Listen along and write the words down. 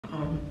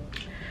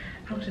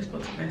I'm just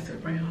about to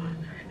message Rayon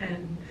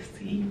and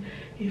see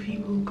if he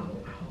will go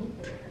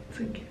out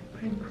to get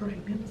my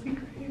pregnancy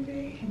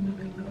craving in the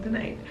middle of the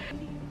night.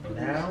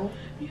 Now?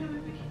 Yeah,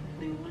 baby,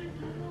 they want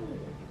to know.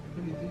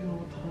 Baby, do you know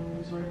what time it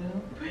is right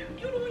now? Baby,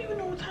 you don't even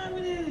know what time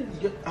it is.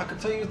 Yeah, I can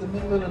tell you it's the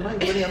middle of the night,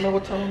 Britney. I know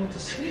what time I want to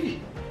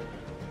sleep.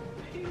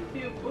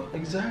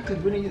 Exactly,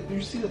 Britney.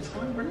 You see the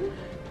time, Britney?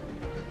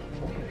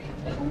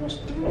 It's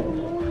almost 3 in the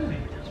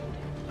morning.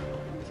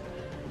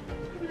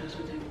 Maybe that's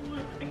what they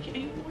want. I can't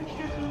anymore. I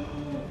can't tell them.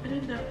 And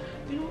then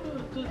you know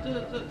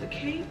the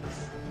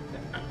cakes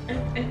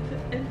and the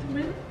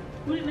mint.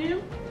 What is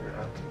it?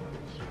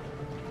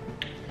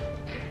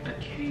 A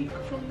cake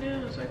from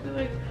there. So I could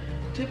like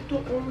dip the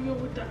Oreo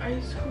with the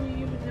ice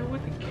cream and then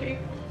with the cake.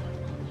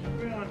 Oh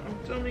my God, I'm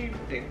telling you,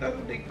 that's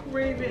what they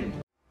craving.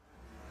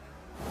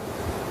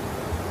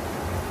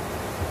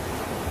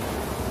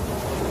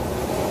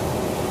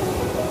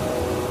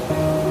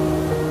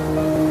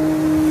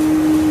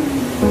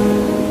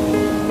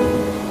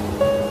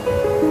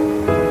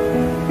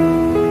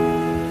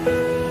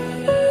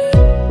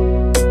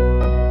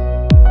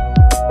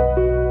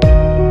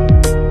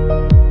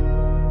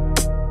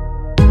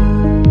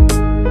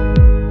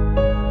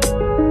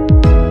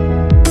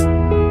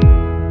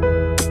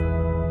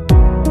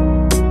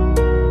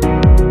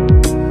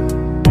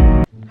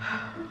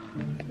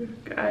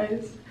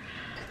 Guys,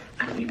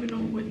 I don't even know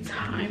what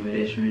time it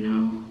is right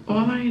now.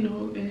 All I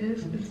know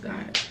is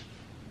that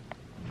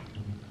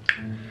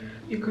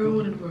your girl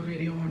wanted to do a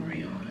video on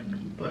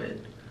Rayon, but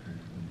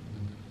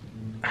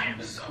I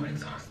am so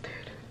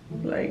exhausted.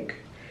 Like,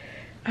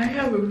 I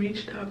have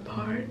reached that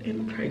part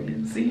in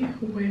pregnancy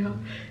where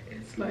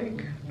it's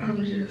like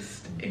I'm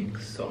just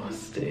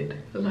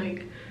exhausted.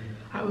 Like,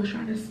 I was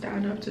trying to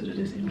stand up to do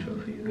this intro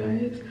for you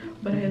guys,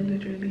 but I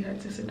literally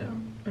had to sit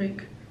down.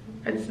 Like,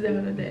 I sit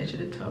down at the edge of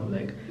the tub.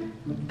 Like,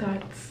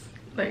 that's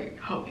like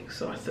how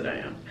exhausted I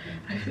am.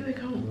 I feel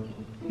like I'm,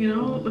 you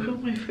know, look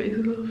at my face a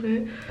little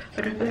bit.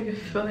 Like, I feel like it's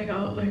filling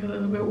out like a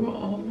little bit. We're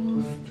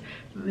almost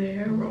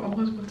there. We're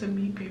almost about to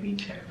meet baby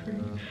Jeffrey.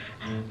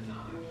 I'm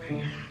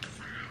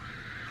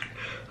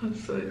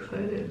so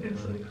excited. I'm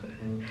so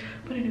excited.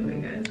 But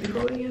anyway, guys,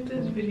 before we get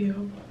this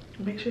video,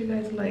 make sure you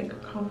guys like,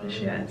 comment,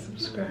 share, and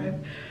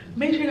subscribe.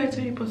 Make sure you guys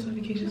turn your post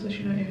notifications so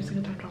you know every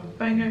single time I drop a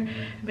banger. And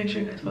make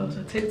sure you guys follow us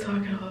on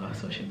TikTok and all of our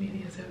social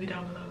medias. It'll be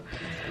down below.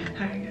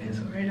 Alright guys,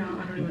 so right now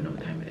I don't even know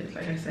what time it is.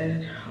 Like I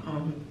said,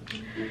 I'm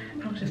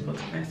just about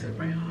to message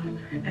Rayon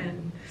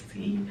and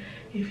see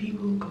if he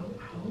will go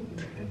out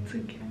to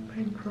get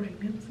my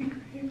pregnancy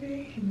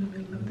craving in the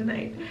middle of the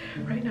night.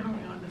 Right now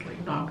Rayon is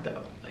like knocked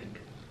out. Like,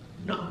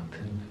 knocked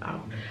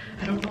out.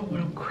 I don't know what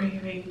I'm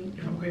craving.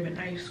 If I'm craving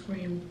ice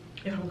cream,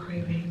 if I'm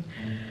craving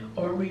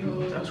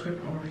Oreos. I was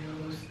craving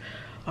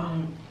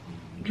Oreos.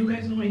 Do you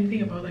guys know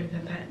anything about like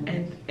that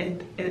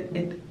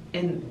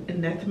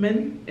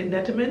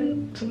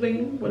enetman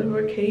something,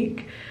 whatever,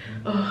 cake?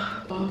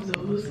 All of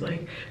those.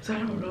 Like, so I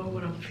don't know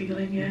what I'm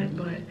feeling yet,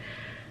 but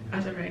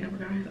as of right now,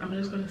 guys, I'm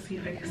just gonna see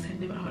if I can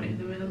send him out in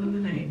the middle of the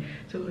night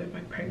to get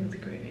my pregnancy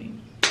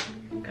craving.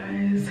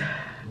 Guys,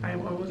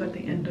 I'm almost at the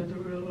end of the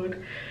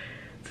road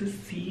to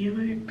see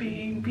my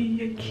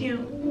baby. I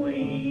can't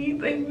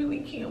wait. I really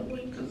can't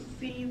wait to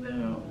see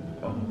them.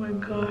 Oh my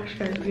gosh,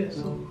 guys, we are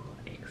so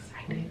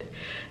excited.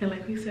 And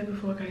like we said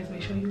before, guys,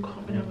 make sure you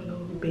comment down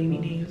below baby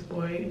names,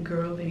 boy and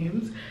girl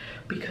names,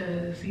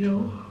 because you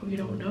know we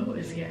don't know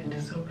this yet.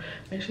 So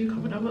make sure you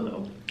comment down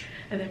below,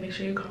 and then make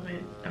sure you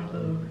comment down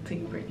below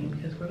Team Britney,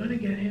 because we're gonna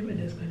get him and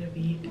it's gonna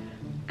be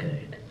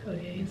good.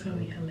 Okay, it's gonna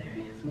be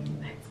hilarious.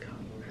 Let's go.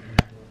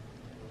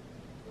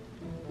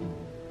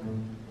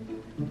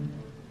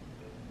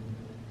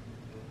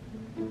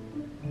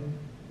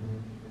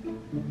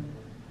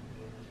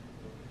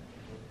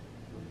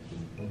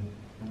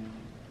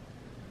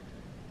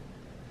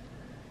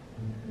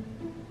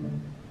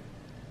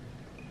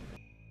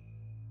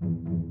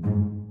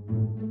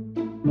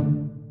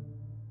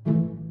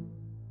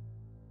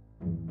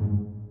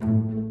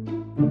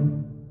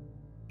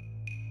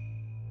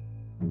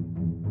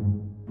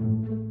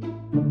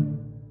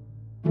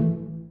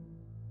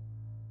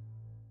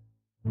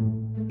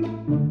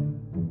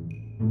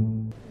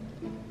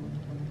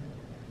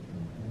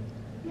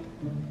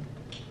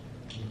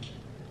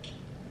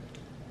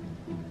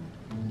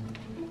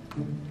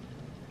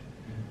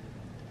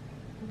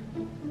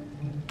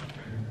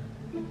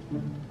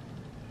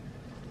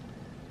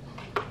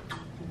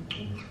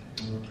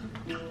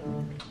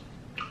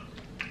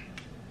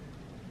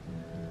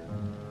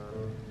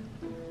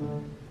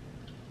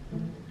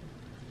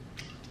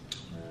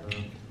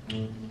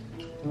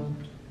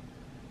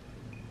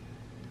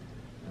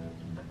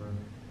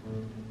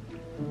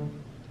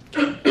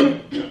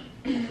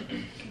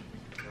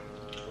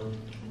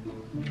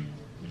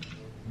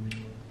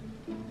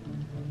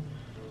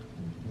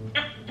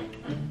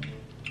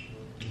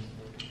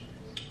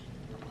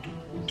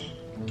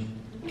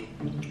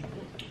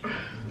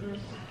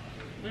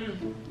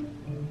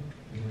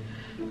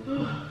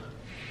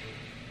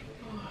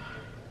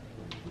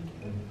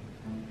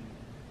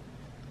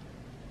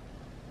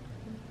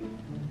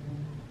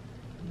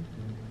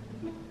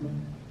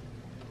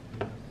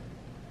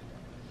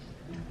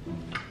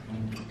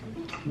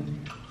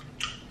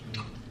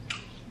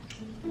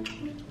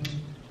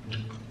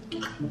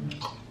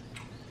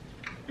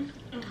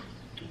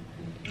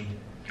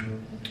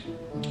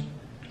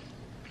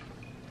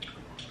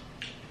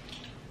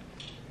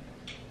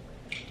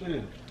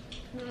 Kid.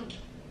 Mm.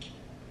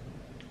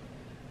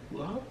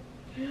 You up?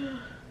 Yeah.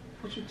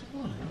 What you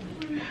doing?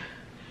 Maybe,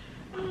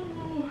 I don't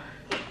know.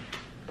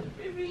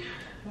 Maybe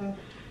Huh?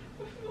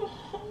 I feel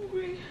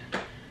hungry.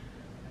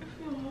 I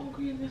feel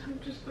hungry and then I'm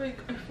just like,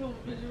 I feel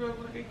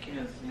miserable, like I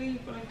can't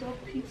sleep. And I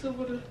thought pizza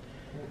would have.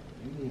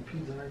 You need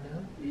pizza right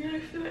now? Yeah, I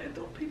feel like I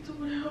thought pizza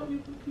would help me,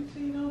 but pizza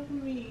ain't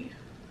helping me.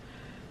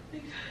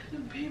 Like, the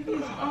baby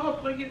is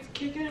up, like it's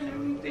kicking and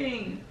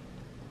everything.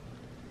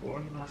 Why are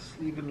you not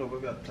sleeping though?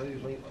 Baby, I tell you,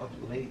 when you up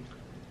late,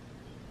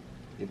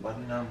 your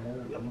body not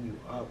moving. I mean, you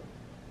up.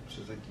 It's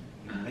just like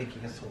you're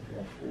making yourself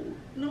want food.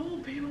 No,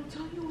 babe, I'm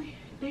telling you,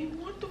 they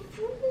want the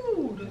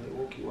food. And they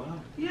woke you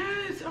up.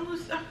 Yes, I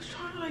was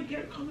trying to like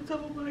get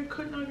comfortable, but I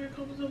could not get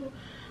comfortable.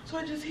 So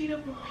I just heat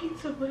up a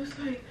pizza, but it's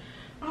like,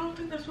 I don't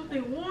think that's what they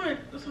want.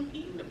 Because I'm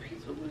eating the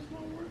pizza, but it's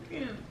not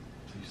working.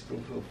 So you still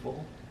feel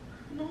full?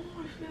 No,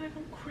 I feel like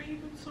I'm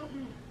craving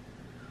something.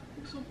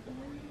 Like some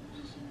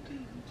Oreos or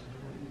something.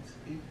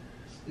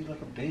 Eat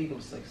like a bagel,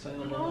 it's like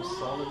something No,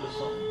 solid or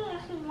something.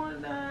 I don't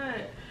want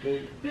that.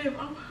 Babe,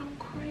 I'm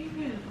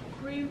craving. I'm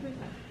craving.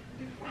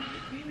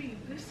 Baby,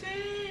 listen.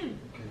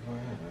 okay, go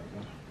ahead,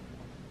 baby.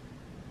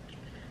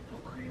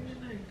 I'm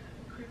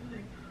craving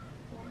like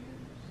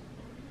Oreos.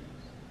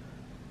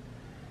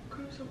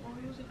 Craving some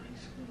Oreos and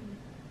ice cream.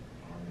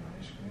 Oreo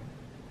ice cream.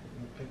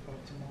 We'll pick up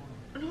tomorrow.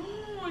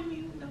 No, I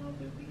need now,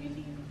 baby. I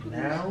need it, please.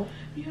 Now?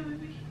 Yeah,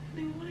 baby.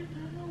 They want it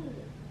now.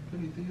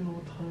 Baby, do you know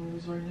what time it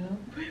is right now?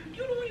 Baby,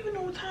 you don't even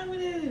know what time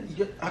it is.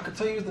 Yeah, I could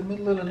tell you it's the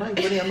middle of the night,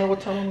 Britney. I know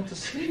what time I went to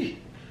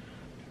sleep.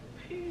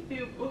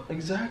 Baby,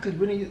 Exactly,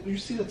 Britney. You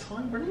see the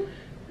time, Britney?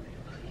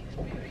 please,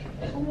 baby.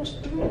 It's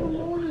almost 3 in the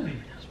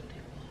morning. That's what they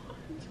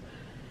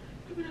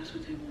want. Baby, that's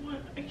what they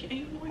want. I can't,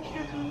 you know I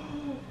can't tell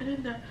them.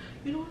 And then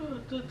you know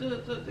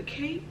the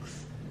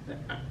cakes,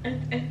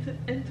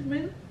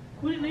 intimate.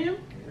 What is name?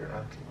 You're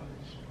acting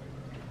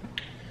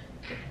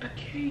A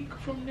cake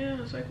from there,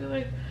 so I could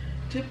like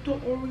dip the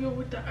Oreo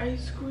with the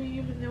ice cream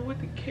and then with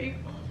the cake.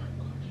 Oh my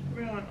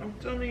gosh, man, I'm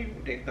telling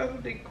you, that's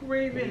what they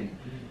craving.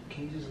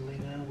 Can you just lay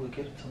down? We'll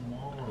get it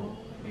tomorrow. Oh,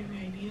 baby,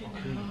 I need it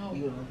Okay, now.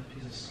 eat another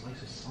piece of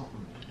slice or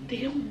something. Please.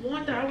 They don't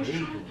want that.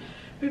 Bagel.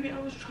 Baby, I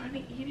was trying to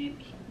eat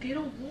it. They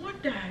don't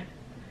want that.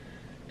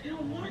 They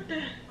don't want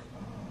that.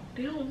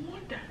 They don't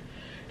want that.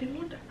 They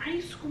want the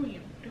ice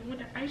cream. They want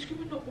the ice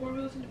cream and the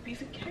Oreos and the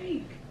piece of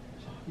cake.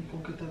 So how you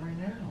gonna get that right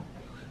now?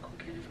 Go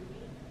get it for me,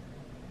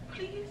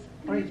 please.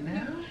 Right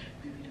now?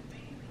 Baby,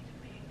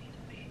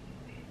 the baby.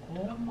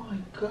 Oh my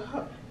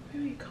God.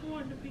 Baby, come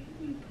on, the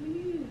baby,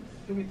 please.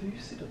 Baby, do you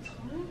see the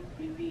time?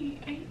 Baby,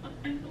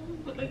 I know,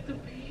 but like the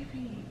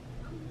baby.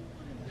 Come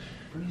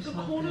on. It's freezing The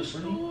out corner there,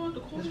 store, Britney. the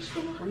corner It's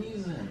store.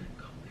 freezing.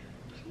 Come here,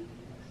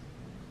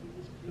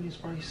 please. Baby, it's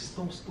probably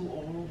snow still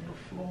all over the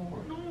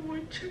floor. No, I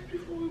checked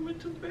before we went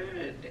to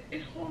bed.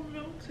 It all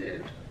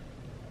melted.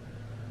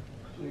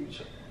 So you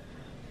check.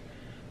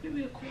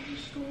 Maybe a corner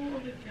store or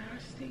the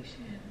gas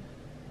station.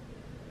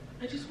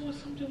 I just want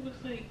something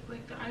with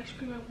like the ice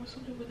cream. I want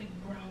something with like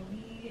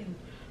brownie and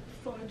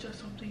fudge or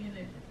something in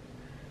it.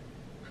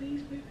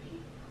 Please, baby.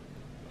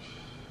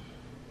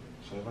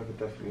 So if I get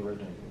that for you right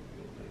now,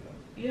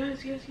 you'll lay down.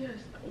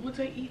 Yes. Once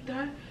I eat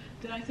that,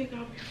 then I think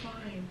I'll be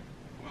fine.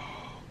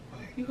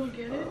 You gonna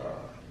get it?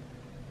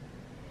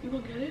 You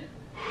gonna get it?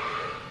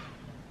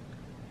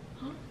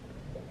 Huh?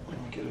 I'm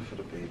gonna get it for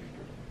the baby,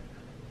 girl.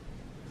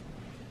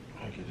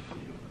 I'll get it for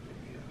you,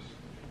 baby, yes.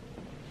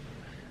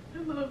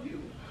 I love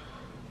you.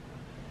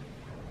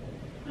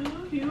 I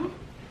love you.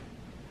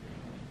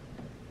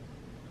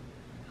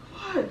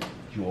 What?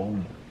 You owe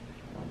me.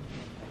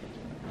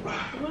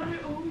 What I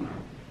owe you?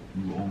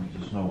 You owe me.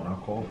 Just know when I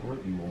call for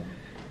it, you owe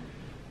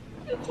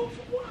me. You call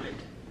for what?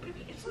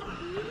 Baby, it's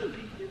not me,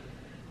 baby.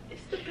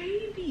 It's the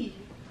baby.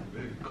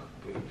 Baby.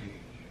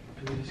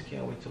 Baby, just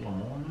can't wait till the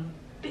morning.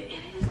 It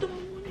is the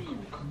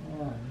morning. Come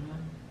on,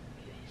 man.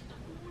 It is the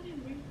morning,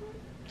 baby.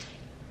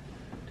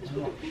 That's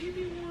what the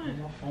baby Where's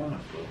wants. my phone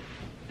at, bro?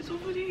 It's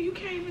over there. You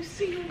can't even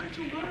see. You don't got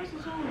your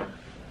glasses on.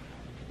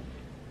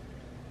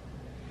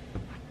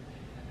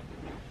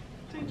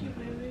 Thank you,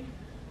 baby.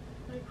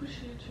 I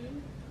appreciate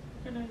you.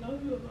 And I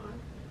love you a lot.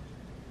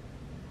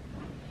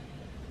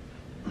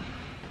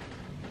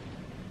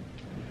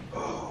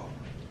 Oh,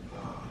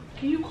 God.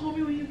 Can you call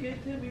me when you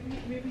get there?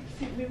 Maybe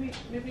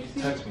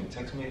see.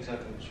 Text me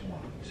exactly what you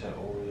want. You said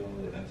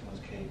Oreo, the Entenmann's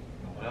cake.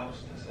 What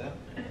else? That's it?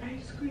 An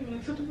ice cream,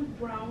 like something with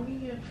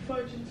brownie and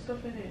fudge and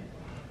stuff in it.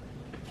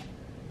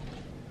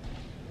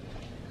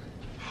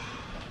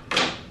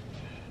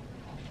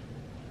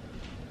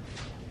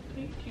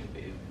 Thank you,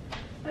 babe.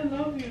 I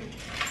love you.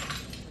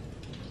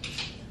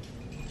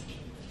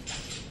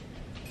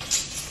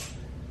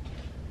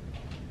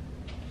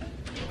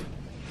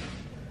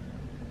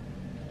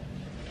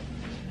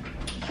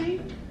 See,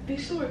 they're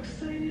so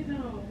excited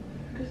now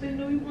because they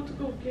know you want to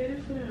go get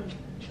it for them.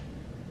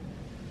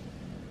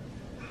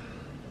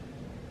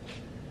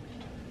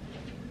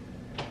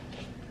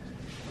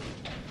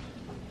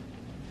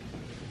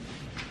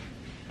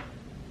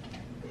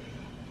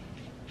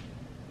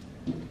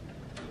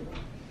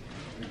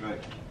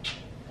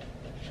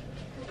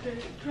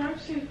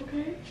 safe,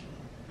 okay?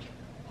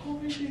 Call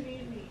me if you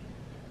need me.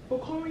 Or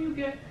call me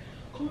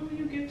when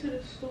you get to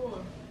the store.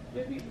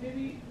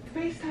 Maybe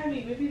FaceTime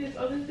me. Maybe there's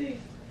other things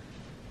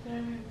that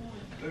I might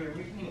want. Baby,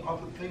 we can do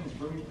other things,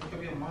 bro. Look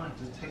at your mind.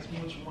 Just text me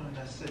what you want and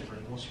that's it, bro.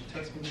 Once you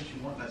text me what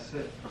you want, that's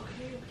it.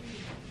 Okay, okay.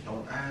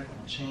 Don't add,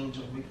 don't change,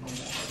 don't make no more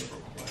other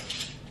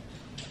requests.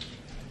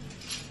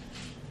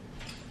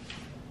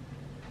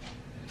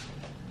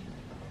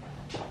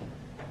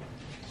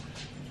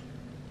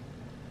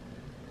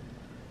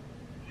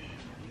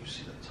 You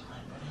see the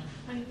time, bro?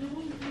 I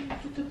know, man,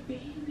 with the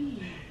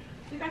baby.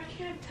 Like, I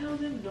can't tell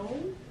them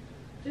no.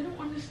 They don't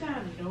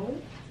understand no.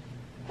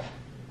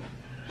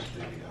 This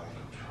baby out of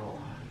control.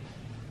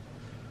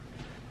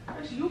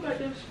 That's you got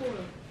them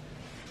spoiled.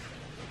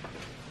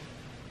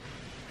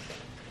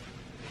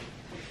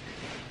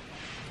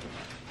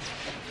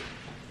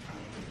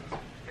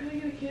 Can I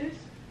get a kiss?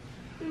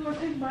 You gonna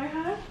take my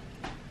hat?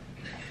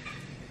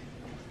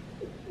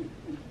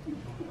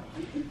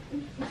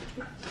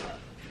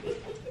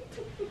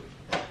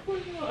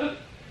 What's on?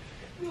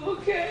 You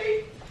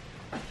okay?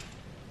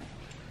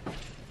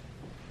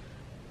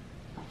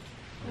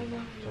 I love you.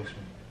 Text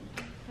me.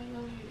 I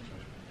love you.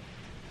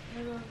 I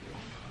love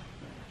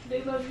you.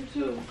 They love you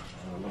too. I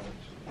love it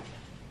too.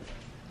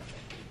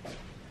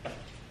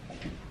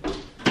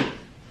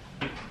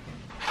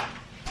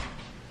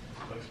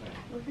 Text me.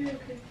 Okay,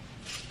 okay.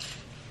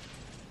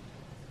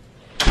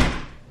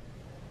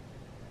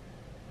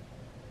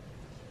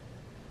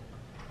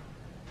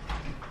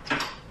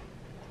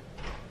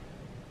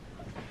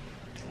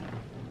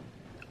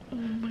 Oh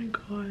my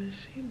gosh,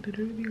 he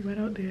literally went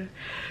out there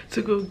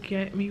to go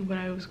get me what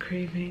I was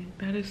craving.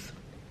 That is,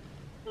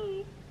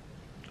 he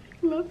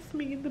loves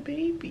me and the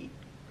baby.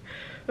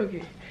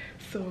 Okay,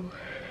 so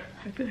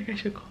I feel like I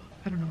should call.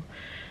 I don't know.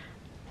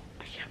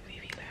 I can't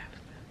believe he left.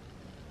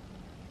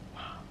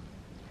 Wow.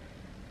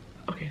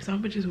 Okay, so I'm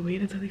gonna just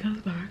wait until he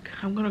comes back.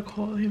 I'm gonna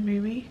call him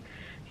maybe.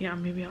 Yeah,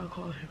 maybe I'll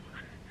call him.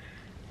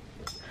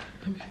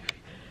 Let me see.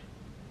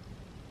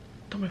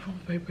 Thought my phone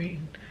was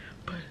vibrating,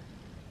 but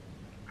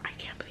I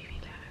can't believe he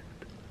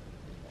left.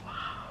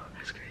 Wow,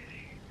 that's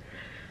crazy.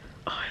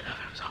 Oh, I love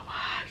him so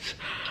much.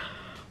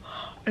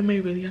 I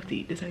may really have to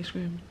eat this ice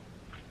cream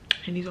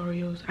and these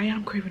Oreos. I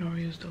am craving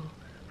Oreos though.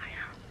 I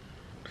am.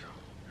 So,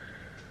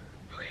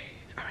 okay,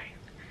 all right.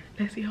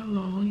 Let's see how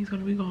long he's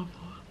gonna be gone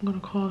for. I'm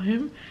gonna call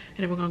him and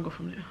then we're gonna go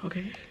from there,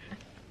 okay?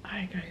 All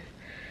right, guys.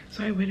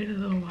 So I waited a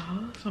little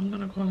while, so I'm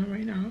gonna call him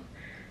right now.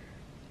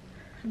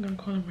 I'm gonna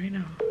call him right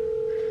now.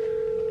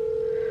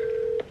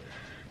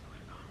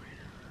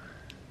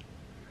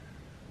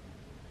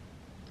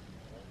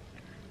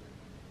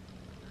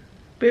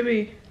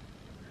 Baby.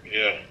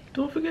 Yeah.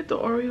 Don't forget the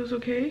Oreos,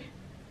 okay?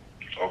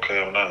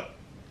 Okay, I'm not.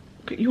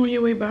 You on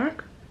your way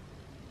back?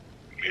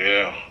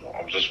 Yeah,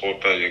 I'm just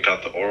walked out. You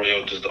got the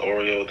Oreo, just the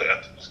Oreo, the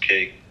Anthony's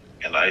cake,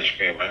 and the ice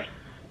cream, man.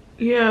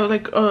 Yeah,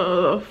 like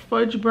a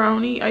fudge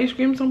brownie ice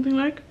cream, something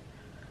like.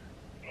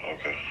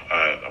 Okay,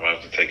 alright, I'm gonna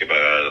have to take it back.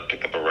 Alright, I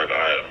picked up a record.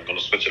 Alright, I'm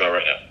gonna switch it out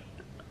right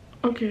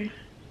now. Okay.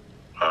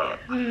 Alright.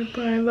 Alright,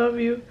 bye. I love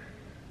you.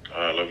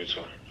 Alright, love you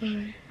too.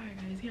 Bye. Alright,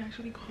 guys. He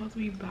actually called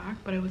me back,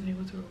 but I wasn't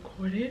able to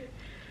record it.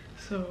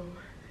 So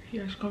he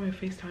actually called me on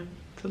FaceTime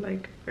to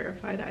like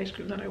verify the ice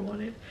cream that I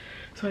wanted.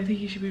 So I think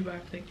he should be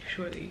back like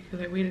shortly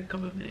because I waited a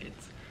couple of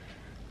minutes.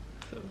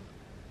 So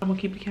I'm gonna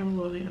keep the camera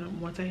rolling,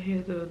 and once I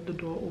hear the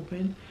door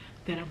open,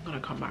 then I'm gonna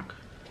come back.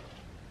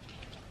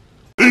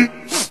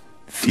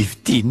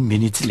 15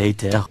 minutes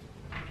later.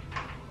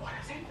 What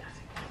is it?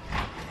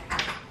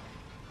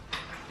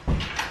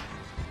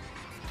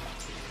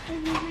 Hey,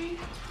 baby.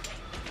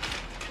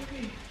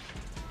 Okay.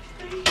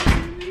 Thank you,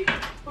 baby.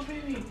 Oh,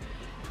 baby.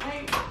 I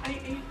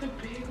ate the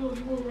bagel.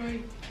 You were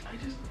right. I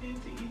just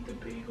needed to eat the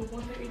bagel.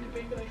 Once I ate the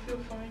bagel, I feel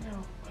fine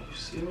now. Are you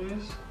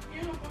serious?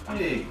 Yeah,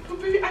 Hey. but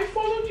baby, I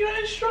followed your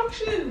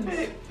instructions.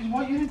 Hey,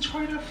 why you didn't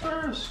try that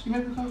first? You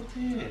made me go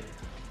there.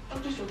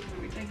 I'm just joking,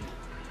 baby. Thank you.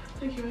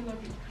 Thank you. I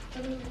love you. I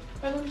love you.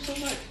 I love you so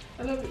much.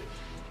 I love you.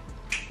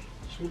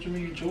 So what you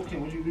mean you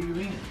joking? What do you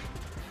mean?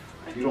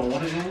 You don't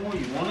want it anymore?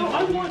 You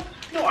want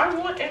it? I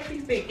want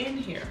everything in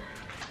here.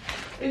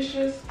 It's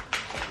just. So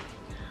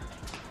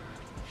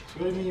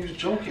what do you mean you was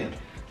joking?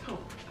 Oh.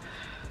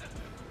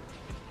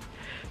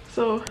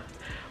 So,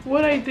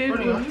 what I did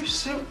Britney, was. are you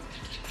serious?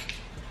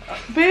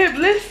 Babe,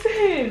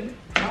 listen.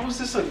 How is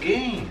this a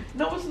game?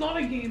 No, it's not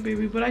a game,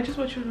 baby. But I just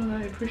want you to know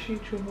that I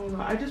appreciate you a whole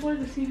lot. I just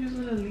wanted to see if you was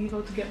gonna leave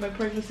out to get my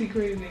pregnancy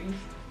cravings.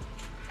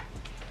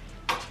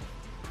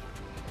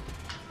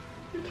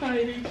 You're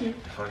tired, ain't you?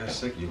 If I get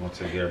sick, you're gonna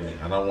take care of me.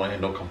 I don't want to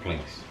hear no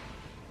complaints.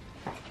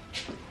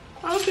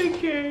 I'll take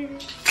care of you.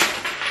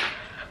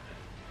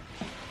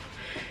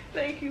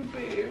 Thank you,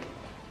 babe.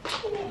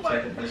 Oh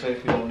my. Let's say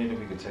if you don't need it,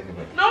 we can take it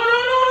back. No.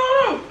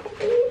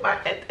 Oh, my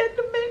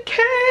entertainment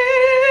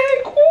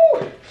cake.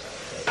 Ooh.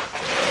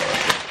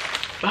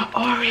 My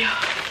Oreo.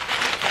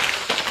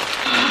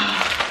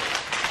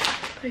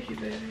 Thank you,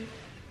 baby.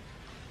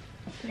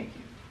 Thank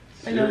you.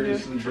 I love you.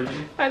 Seriously,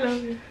 Britney? I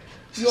love you.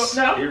 You up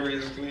now?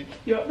 Seriously?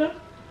 You up now?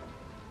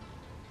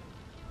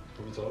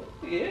 Can we talk?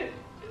 Yeah.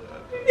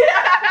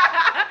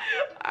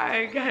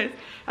 Alright guys,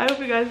 I hope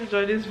you guys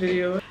enjoyed this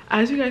video.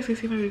 As you guys can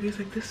see, my baby is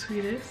like the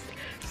sweetest.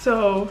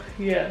 So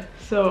yeah,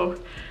 so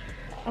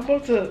I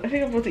think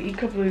I'm about to eat a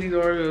couple of these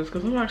Oreos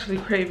because I'm actually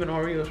craving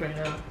Oreos right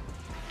now.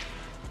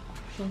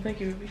 So thank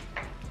you, baby.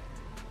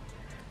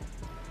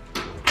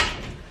 I'm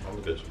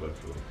gonna get you back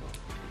for it.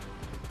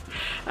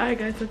 Alright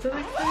guys, so until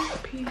next time,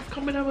 peace.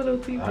 Comment down below,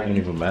 please. I ain't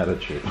even mad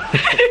at you.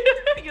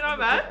 You're not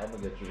mad? I'm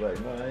gonna get you back.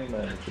 No, I ain't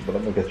mad at you, but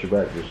I'm gonna get you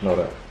back. Just know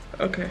that.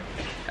 Okay.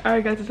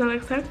 Alright guys, until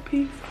next time,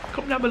 peace.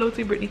 Comment down below,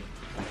 Britney.